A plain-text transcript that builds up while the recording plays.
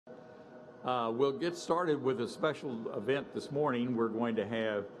We'll get started with a special event this morning. We're going to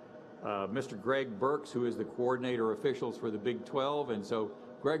have Mr. Greg Burks, who is the coordinator officials for the Big 12. And so,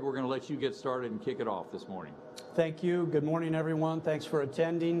 Greg, we're going to let you get started and kick it off this morning. Thank you. Good morning, everyone. Thanks for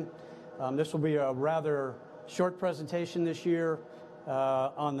attending. This will be a rather short presentation this year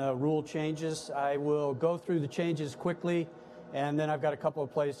on the rule changes. I will go through the changes quickly, and then I've got a couple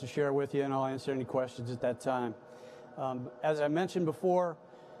of plays to share with you, and I'll answer any questions at that time. As I mentioned before,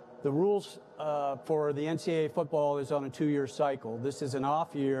 the rules for the NCAA football is on a 2-year cycle. This is an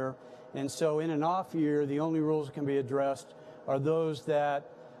off year, and so in an off year, the only rules that can be addressed are those that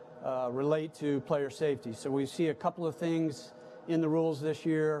relate to player safety. So we see a couple of things in the rules this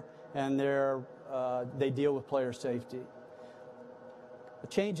year, and they deal with player safety. A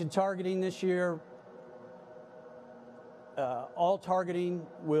change in targeting this year. All targeting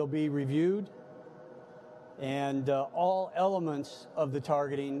will be reviewed, and all elements of the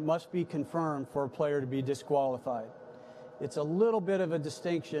targeting must be confirmed for a player to be disqualified. It's a little bit of a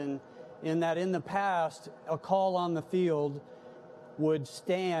distinction in that in the past, a call on the field would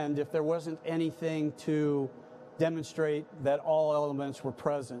stand if there wasn't anything to demonstrate that all elements were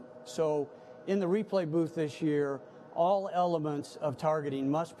present. So in the replay booth this year, all elements of targeting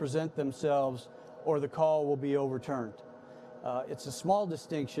must present themselves or the call will be overturned. It's a small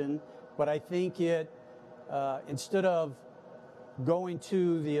distinction, but I think it instead of going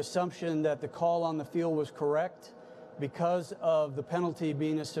to the assumption that the call on the field was correct, because of the penalty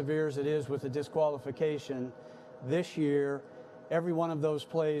being as severe as it is with the disqualification, this year, every one of those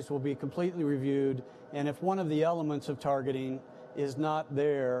plays will be completely reviewed, and if one of the elements of targeting is not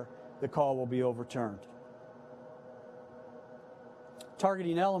there, the call will be overturned.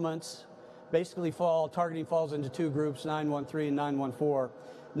 Targeting elements basically targeting falls into two groups, 913 and 914.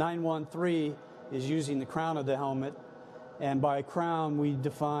 913 is using the crown of the helmet, and by crown we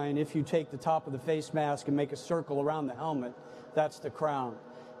define if you take the top of the face mask and make a circle around the helmet, that's the crown.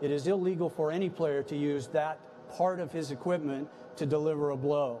 It is illegal for any player to use that part of his equipment to deliver a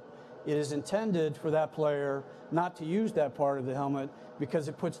blow. It is intended for that player not to use that part of the helmet because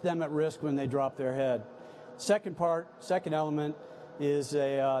it puts them at risk when they drop their head. Second element is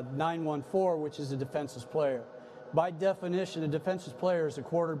a 914, which is a defenseless player. By definition, a defenseless player is a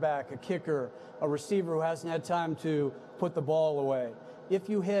quarterback, a kicker, a receiver who hasn't had time to put the ball away. If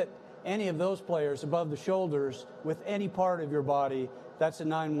you hit any of those players above the shoulders with any part of your body, that's a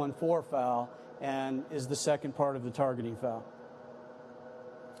 914 foul and is the second part of the targeting foul.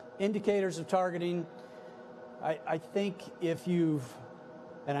 Indicators of targeting, I think if you've,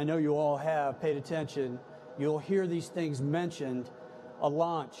 and I know you all have, paid attention, you'll hear these things mentioned: a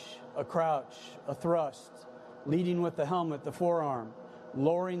launch, a crouch, a thrust, leading with the helmet, the forearm,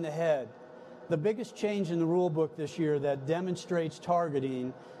 lowering the head. The biggest change in the rule book this year that demonstrates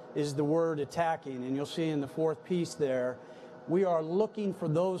targeting is the word attacking, and you'll see in the fourth piece there, we are looking for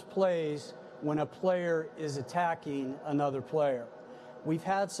those plays when a player is attacking another player. We've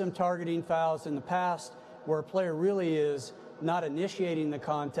had some targeting fouls in the past where a player really is not initiating the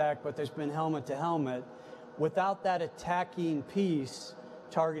contact, but there's been helmet to helmet. Without that attacking piece,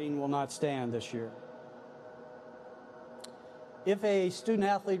 targeting will not stand this year. If a student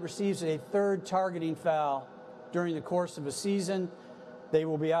athlete receives a third targeting foul during the course of a season, they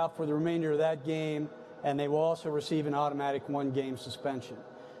will be out for the remainder of that game, and they will also receive an automatic 1-game suspension.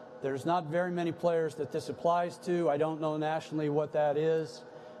 There's not very many players that this applies to. I don't know nationally what that is,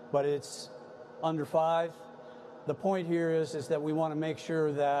 but it's under 5. The point here is that we want to make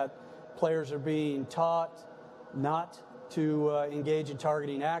sure that players are being taught not to engage in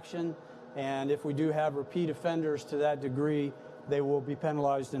targeting action, and if we do have repeat offenders to that degree, they will be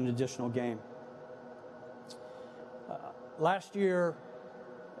penalized in an additional game. Last year,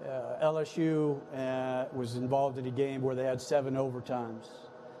 LSU was involved in a game where they had 7 overtimes.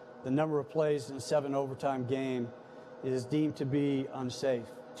 The number of plays in a 7 overtime game is deemed to be unsafe.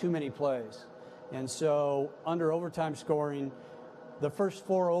 Too many plays. And so under overtime scoring, the first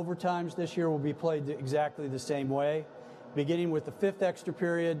 4 overtimes this year will be played exactly the same way. Beginning with the 5th extra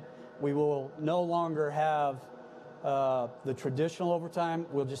period, we will no longer have the traditional overtime.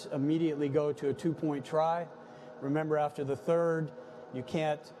 We'll just immediately go to a 2-point try. Remember, after the 3rd, you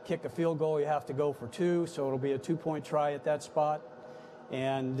can't kick a field goal. You have to go for 2, so it'll be a 2-point try at that spot.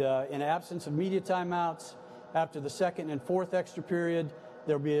 And in absence of media timeouts, after the 2nd and 4th extra period,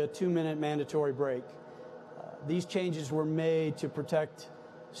 there'll be a 2-minute mandatory break. These changes were made to protect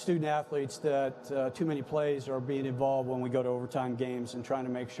student athletes that too many plays are being involved when we go to overtime games, and trying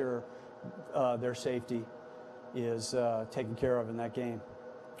to make sure their safety is taken care of in that game.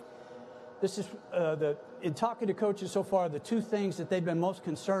 This is in talking to coaches so far, the two things that they've been most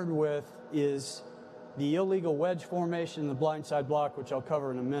concerned with is the illegal wedge formation and the blindside block, which I'll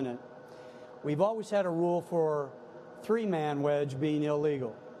cover in a minute. We've always had a rule for three-man wedge being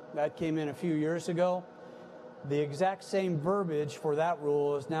illegal. That came in a few years ago. The exact same verbiage for that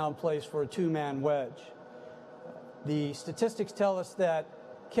rule is now in place for a two-man wedge. The statistics tell us that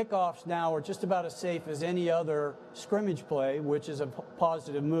kickoffs now are just about as safe as any other scrimmage play, which is a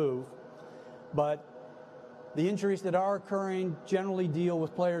positive move. But the injuries that are occurring generally deal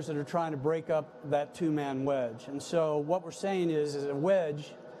with players that are trying to break up that two-man wedge. And so what we're saying is a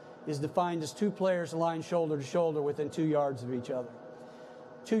wedge is defined as two players aligned shoulder to shoulder within 2 yards of each other.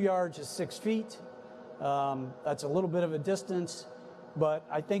 2 yards is 6 feet. That's a little bit of a distance, but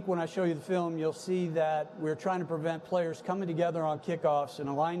I think when I show you the film, you'll see that we're trying to prevent players coming together on kickoffs and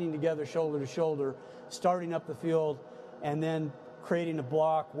aligning together shoulder to shoulder, starting up the field, and then creating a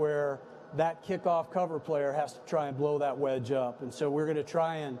block where that kickoff cover player has to try and blow that wedge up. And so we're going to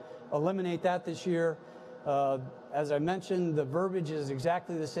try and eliminate that this year. As I mentioned, the verbiage is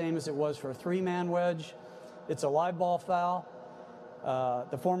exactly the same as it was for a three-man wedge. It's a live ball foul.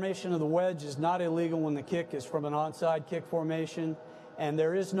 The formation of the wedge is not illegal when the kick is from an onside kick formation, and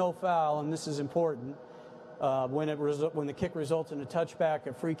there is no foul, and this is important, when the kick results in a touchback,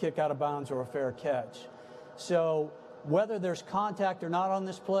 a free kick out of bounds, or a fair catch. So whether there's contact or not on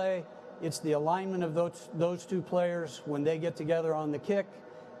this play, it's the alignment of those two players when they get together on the kick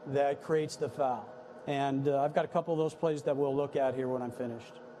that creates the foul. And I've got a couple of those plays that we'll look at here when I'm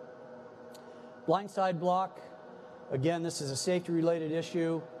finished. Blindside block. Again, this is a safety-related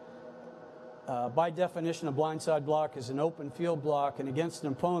issue. By definition, a blindside block is an open field block and against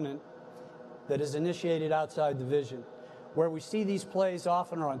an opponent that is initiated outside the vision. Where we see these plays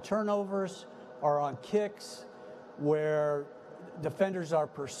often are on turnovers or on kicks where defenders are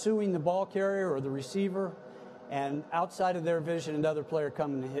pursuing the ball carrier or the receiver, and outside of their vision, another player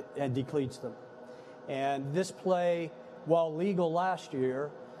comes and, and decleats them. And this play, while legal last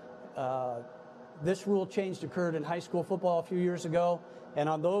year, this rule change occurred in high school football a few years ago, and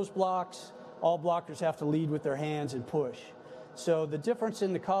on those blocks, all blockers have to lead with their hands and push. So the difference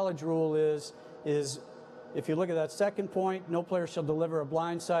in the college rule is if you look at that second point, no player shall deliver a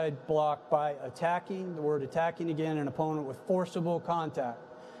blindside block by attacking, the word attacking again, an opponent with forcible contact.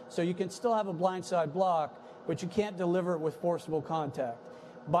 So you can still have a blindside block, but you can't deliver it with forcible contact.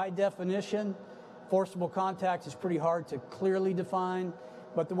 By definition, forcible contact is pretty hard to clearly define,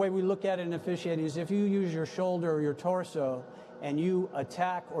 but the way we look at it in officiating is if you use your shoulder or your torso and you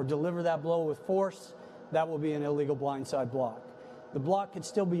attack or deliver that blow with force, that will be an illegal blindside block. The block can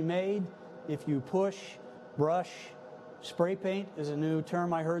still be made if you push, brush, spray paint is a new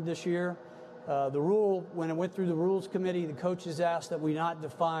term I heard this year. The rule, when it went through the rules committee, the coaches asked that we not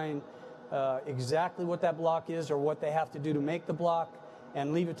define exactly what that block is or what they have to do to make the block,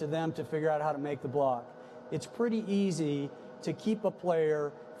 and leave it to them to figure out how to make the block. It's pretty easy to keep a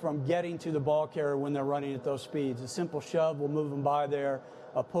player from getting to the ball carrier when they're running at those speeds. A simple shove will move them by there,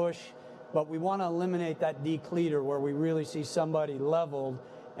 a push, but we want to eliminate that decleater where we really see somebody leveled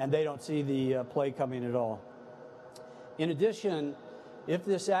and they don't see the play coming at all. In addition, if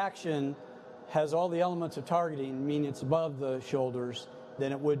this action has all the elements of targeting, meaning it's above the shoulders,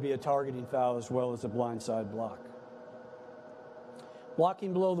 then it would be a targeting foul as well as a blindside block.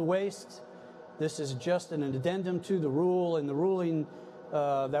 Blocking below the waist, this is just an addendum to the rule, and the ruling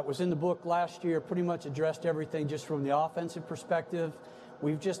that was in the book last year pretty much addressed everything just from the offensive perspective.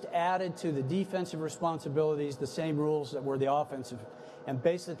 We've just added to the defensive responsibilities the same rules that were the offensive, and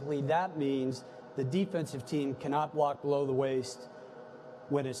basically that means the defensive team cannot block below the waist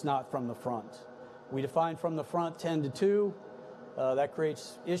when it's not from the front. We define from the front 10 to 2. That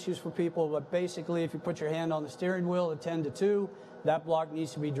creates issues for people, but basically if you put your hand on the steering wheel at 10 to 2, that block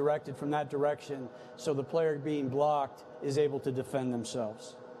needs to be directed from that direction so the player being blocked is able to defend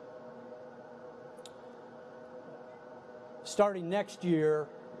themselves. Starting next year,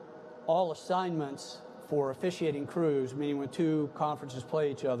 all assignments for officiating crews, meaning when two conferences play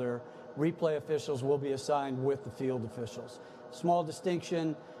each other, replay officials will be assigned with the field officials. Small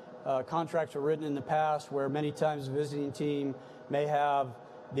distinction, contracts were written in the past where many times the visiting team may have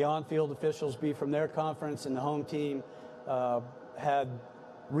the on-field officials be from their conference and the home team had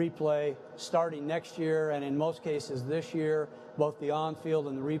replay. Starting next year, and in most cases this year, both the on-field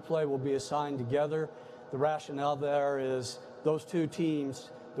and the replay will be assigned together. The rationale there is those two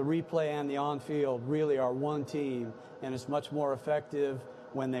teams, the replay and the on-field, really are one team, and it's much more effective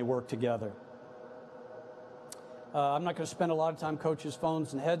when they work together. I'm not going to spend a lot of time coaches'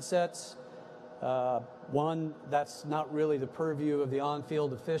 phones and headsets. One, that's not really the purview of the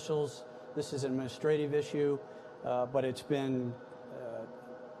on-field officials. This is an administrative issue, but it's been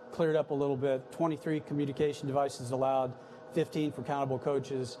cleared up a little bit. 23 communication devices allowed, 15 for countable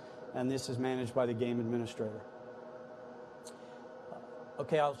coaches, and this is managed by the game administrator.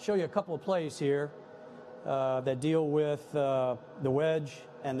 Okay, I'll show you a couple of plays here that deal with the wedge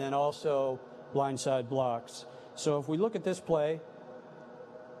and then also blindside blocks. So if we look at this play,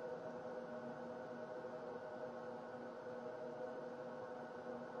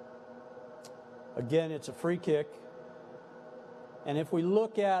 again, it's a free kick. And if we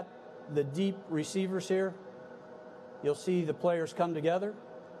look at the deep receivers here, you'll see the players come together.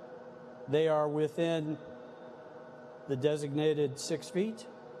 They are within the designated 6 feet,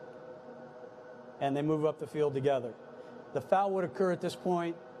 and they move up the field together. The foul would occur at this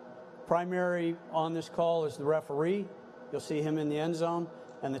point. Primary on this call is the referee. You'll see him in the end zone,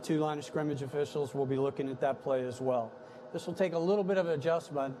 and the 2 line of scrimmage officials will be looking at that play as well. This will take a little bit of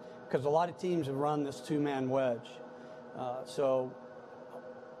adjustment because a lot of teams have run this 2-man wedge. So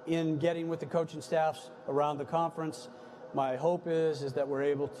in getting with the coaching staffs around the conference, my hope is that we're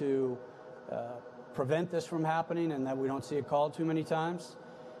able to prevent this from happening and that we don't see it called too many times.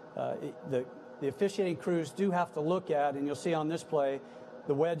 The officiating crews do have to look at, and you'll see on this play,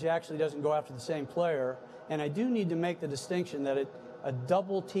 the wedge actually doesn't go after the same player. And I do need to make the distinction that a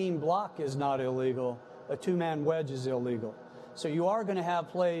double team block is not illegal, a 2-man wedge is illegal. So you are going to have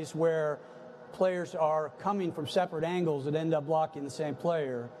plays where players are coming from separate angles that end up blocking the same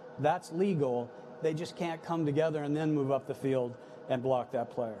player. That's legal. They just can't come together and then move up the field and block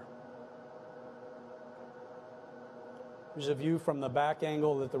that player. Here's a view from the back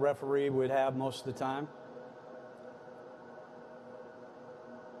angle that the referee would have most of the time.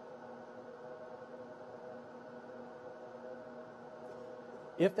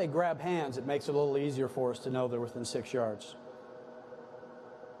 If they grab hands, it makes it a little easier for us to know they're within 6 yards.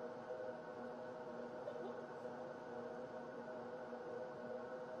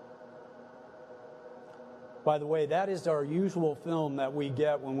 By the way, that is our usual film that we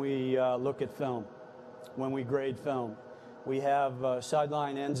get when we look at film, when we grade film. We have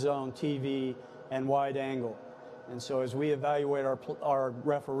sideline, end zone, TV, and wide angle. And so as we evaluate our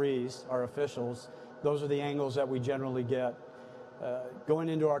referees, our officials, those are the angles that we generally get. Going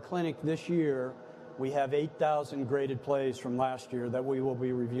into our clinic this year, we have 8,000 graded plays from last year that we will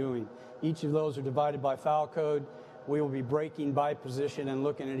be reviewing. Each of those are divided by foul code. We will be breaking by position and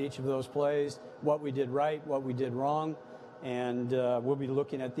looking at each of those plays, what we did right, what we did wrong, and we'll be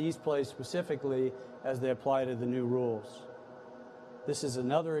looking at these plays specifically as they apply to the new rules. This is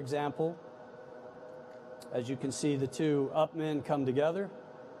another example. As you can see, the 2 up men come together.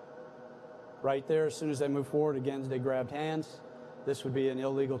 Right there, as soon as they move forward, again, they grabbed hands. This would be an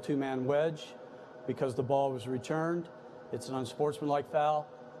illegal 2-man wedge because the ball was returned. It's an unsportsmanlike foul,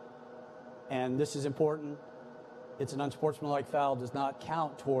 and this is important. It's an unsportsmanlike foul, does not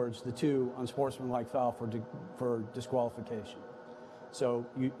count towards the 2 unsportsmanlike foul for disqualification. So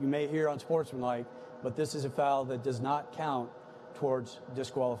you may hear unsportsmanlike, but this is a foul that does not count towards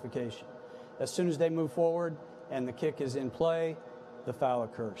disqualification. As soon as they move forward and the kick is in play, the foul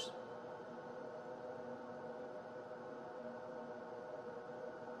occurs.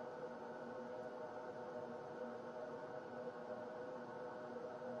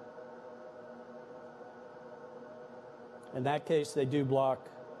 In that case, they do block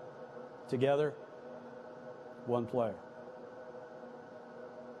together, 1 player.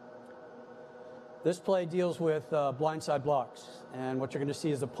 This play deals with blindside blocks. And what you're going to see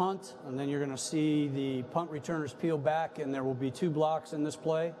is a punt, and then you're going to see the punt returners peel back, and there will be 2 blocks in this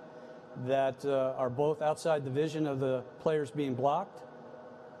play that are both outside the vision of the players being blocked.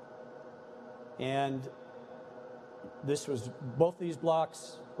 And both these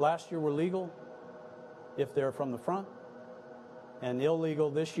blocks last year were legal if they're from the front, and illegal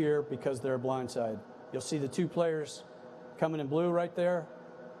this year because they're blindside. You'll see the 2 players coming in blue right there,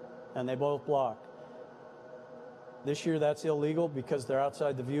 and they both block. This year that's illegal because they're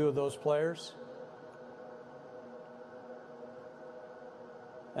outside the view of those players.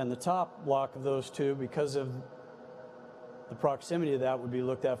 And the top block of those 2, because of the proximity of that, would be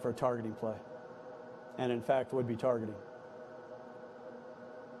looked at for a targeting play, and in fact would be targeting.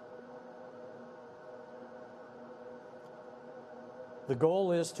 The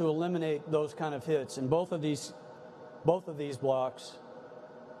goal is to eliminate those kind of hits. In both of these blocks,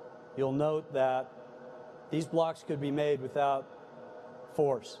 you'll note that these blocks could be made without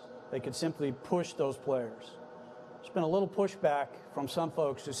force. They could simply push those players. There's been a little pushback from some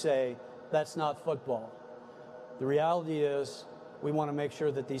folks who say that's not football. The reality is we want to make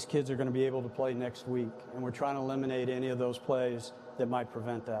sure that these kids are going to be able to play next week, and we're trying to eliminate any of those plays that might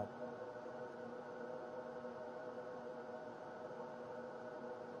prevent that.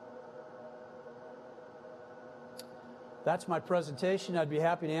 That's my presentation. I'd be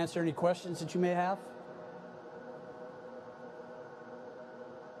happy to answer any questions that you may have.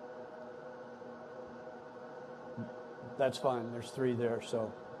 That's fine. There's 3 there,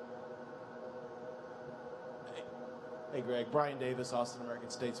 so. Hey, Greg. Brian Davis, Austin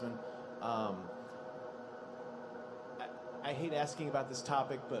American-Statesman. I hate asking about this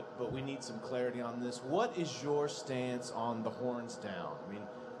topic, but we need some clarity on this. What is your stance on the horns down? I mean,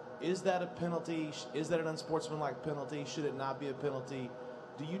 is that a penalty? Is that an unsportsmanlike penalty? Should it not be a penalty?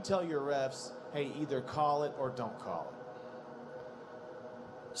 Do you tell your refs, hey, either call it or don't call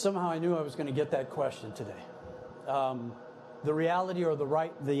it? Somehow I knew I was going to get that question today. The reality or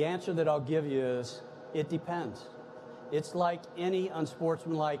the answer that I'll give you is it depends. It's like any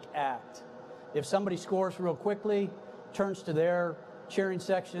unsportsmanlike act. If somebody scores real quickly, turns to their cheering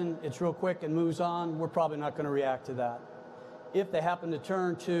section, it's real quick and moves on, we're probably not going to react to that. If they happen to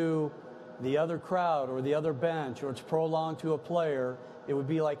turn to the other crowd or the other bench, or it's prolonged to a player, it would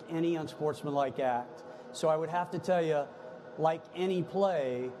be like any unsportsmanlike act. So I would have to tell you, like any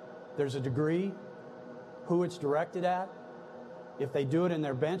play, there's a degree, who it's directed at. If they do it in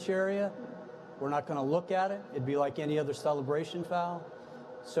their bench area, we're not going to look at it. It'd be like any other celebration foul.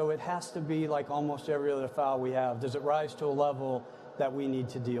 So it has to be like almost every other foul we have. Does it rise to a level that we need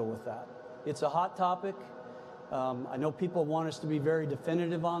to deal with that? It's a hot topic. I know people want us to be very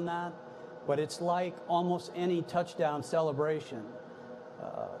definitive on that, but it's like almost any touchdown celebration.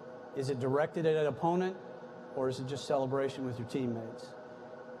 Is it directed at an opponent, or is it just celebration with your teammates?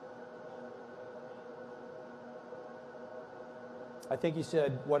 I think you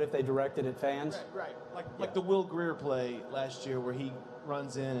said, what if they directed at fans? Right. Like the Will Greer play last year where he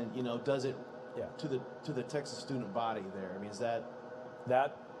runs in and, does it to the Texas student body there. I mean, is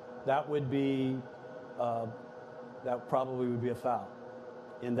that would be that probably would be a foul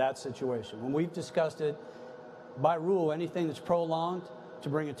in that situation. When we've discussed it, by rule, anything that's prolonged to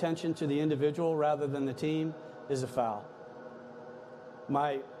bring attention to the individual rather than the team is a foul.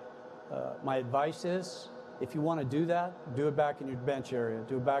 My advice is, if you want to do that, do it back in your bench area.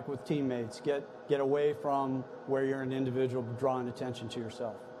 Do it back with teammates. Get away from where you're an individual drawing attention to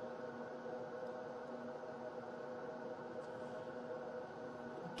yourself.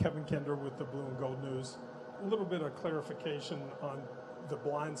 Kevin Kender with the Blue and Gold News. A little bit of clarification on the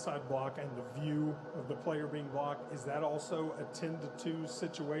blindside block and the view of the player being blocked. Is that also a 10-2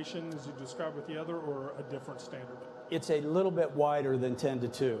 situation as you described with the other, or a different standard? It's a little bit wider than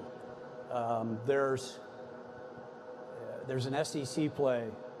 10-2. There's an SEC play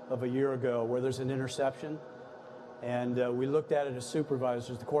of a year ago where there's an interception, and we looked at it as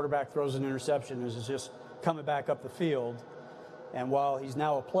supervisors. The quarterback throws an interception and is just coming back up the field, and while he's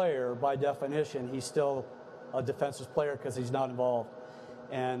now a player, by definition, he's still a defensive player because he's not involved.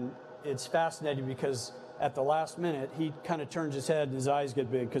 And it's fascinating because at the last minute, he kind of turns his head and his eyes get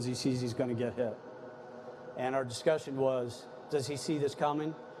big because he sees he's going to get hit. And our discussion was, does he see this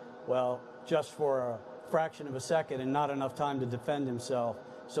coming? Well, just for a fraction of a second and not enough time to defend himself,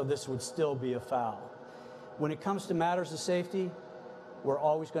 so this would still be a foul. When it comes to matters of safety, we're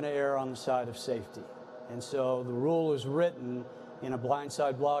always going to err on the side of safety. And so the rule is written in a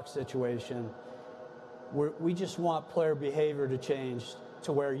blindside block situation. We just want player behavior to change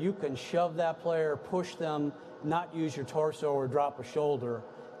to where you can shove that player, push them, not use your torso or drop a shoulder,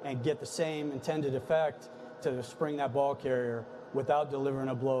 and get the same intended effect to spring that ball carrier without delivering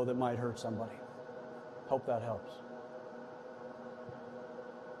a blow that might hurt somebody. Hope that helps.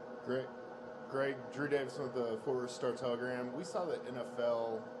 Great. Greg, Drew Davison with the Fort Worth Star-Telegram. We saw the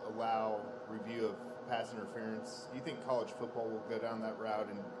NFL allow review of pass interference. Do you think college football will go down that route,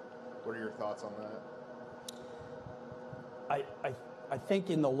 and what are your thoughts on that? I think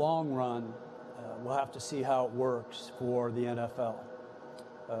in the long run, we'll have to see how it works for the NFL.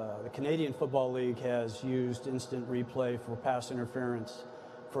 The Canadian Football League has used instant replay for pass interference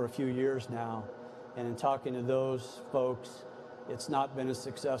for a few years now, and in talking to those folks, it's not been as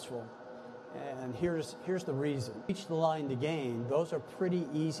successful. And here's the reason. Reach the line to gain, those are pretty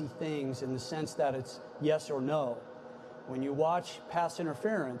easy things in the sense that it's yes or no. When you watch pass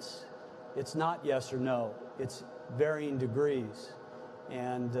interference, it's not yes or no. It's varying degrees.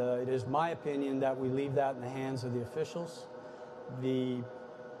 And it is my opinion that we leave that in the hands of the officials. The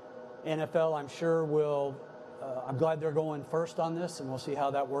NFL, I'm sure, will, I'm glad they're going first on this, and we'll see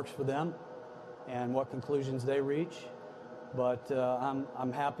how that works for them and what conclusions they reach. But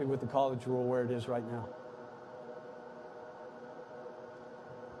I'm happy with the college rule where it is right now.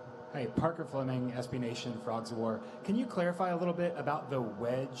 Hi, Parker Fleming, SB Nation, Frogs of War. Can you clarify a little bit about the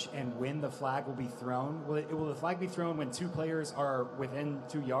wedge and when the flag will be thrown? Will the flag be thrown when two players are within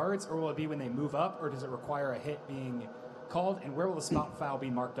 2 yards, or will it be when they move up, or does it require a hit being called, and where will the spot foul be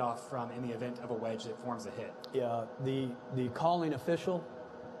marked off from in the event of a wedge that forms a hit? Yeah, the calling official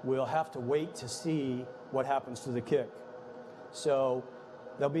will have to wait to see what happens to the kick. So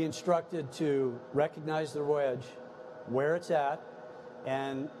they'll be instructed to recognize the wedge, where it's at,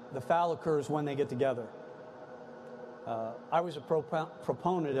 and the foul occurs when they get together. I was a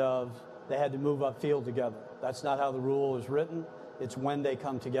proponent of they had to move upfield together. That's not how the rule is written. It's when they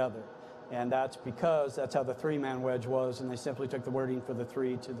come together. And that's because that's how the three-man wedge was, and they simply took the wording for the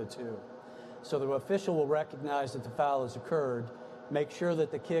 3 to the 2. So the official will recognize that the foul has occurred, make sure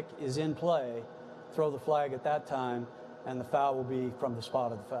that the kick is in play, throw the flag at that time, and the foul will be from the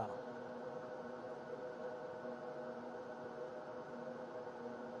spot of the foul.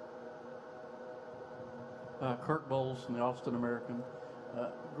 Kirk Bowles from the Austin American.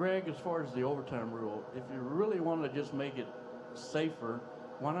 Greg, as far as the overtime rule, if you really want to just make it safer,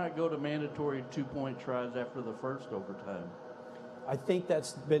 why not go to mandatory 2-point tries after the first overtime? I think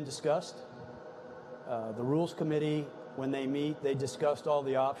that's been discussed. The Rules Committee, when they meet, they discussed all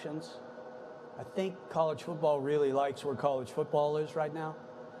the options. I think college football really likes where college football is right now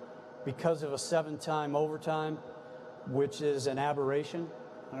because of a 7-time overtime, which is an aberration.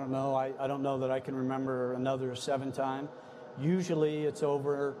 I don't know. I don't know that I can remember another 7-time. Usually it's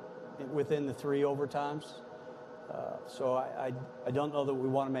over within the 3 overtimes. So I don't know that we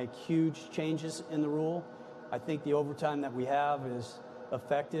want to make huge changes in the rule. I think the overtime that we have is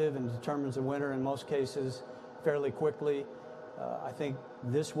effective and determines the winner in most cases fairly quickly. I think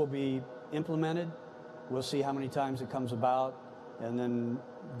this will be implemented. We'll see how many times it comes about, and then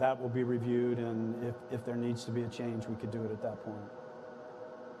that will be reviewed, and if there needs to be a change, we could do it at that point.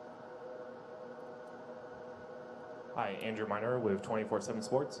 Hi, Andrew Miner with 24/7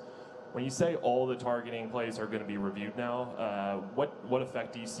 Sports. When you say all the targeting plays are going to be reviewed now, what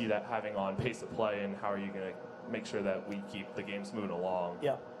effect do you see that having on pace of play, and how are you going to make sure that we keep the games moving along?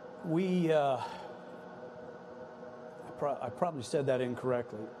 Yeah, I probably said that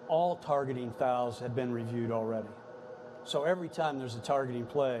incorrectly. All targeting fouls have been reviewed already. So every time there's a targeting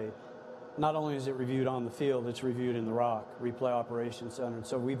play, not only is it reviewed on the field, it's reviewed in the ROC, Replay Operations Center. And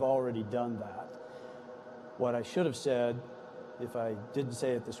so we've already done that. What I should have said, if I didn't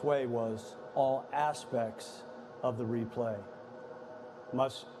say it this way, was all aspects of the replay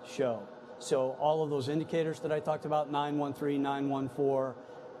must show. So all of those indicators that I talked about, 913, 914,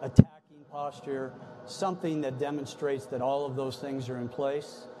 attacking posture, something that demonstrates that all of those things are in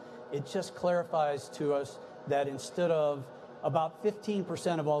place, it just clarifies to us that instead of about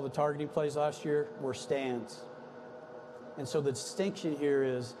 15% of all the targeting plays last year were stands. And so the distinction here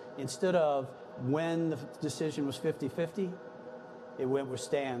is instead of when the decision was 50-50, it went with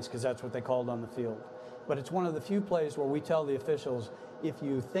stands because that's what they called on the field. But it's one of the few plays where we tell the officials, if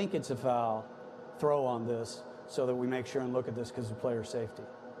you think it's a foul, throw on this so that we make sure and look at this because of player safety.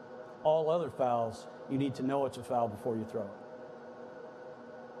 All other fouls, you need to know it's a foul before you throw it.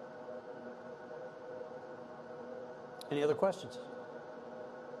 Any other questions?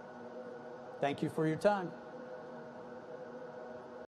 Thank you for your time.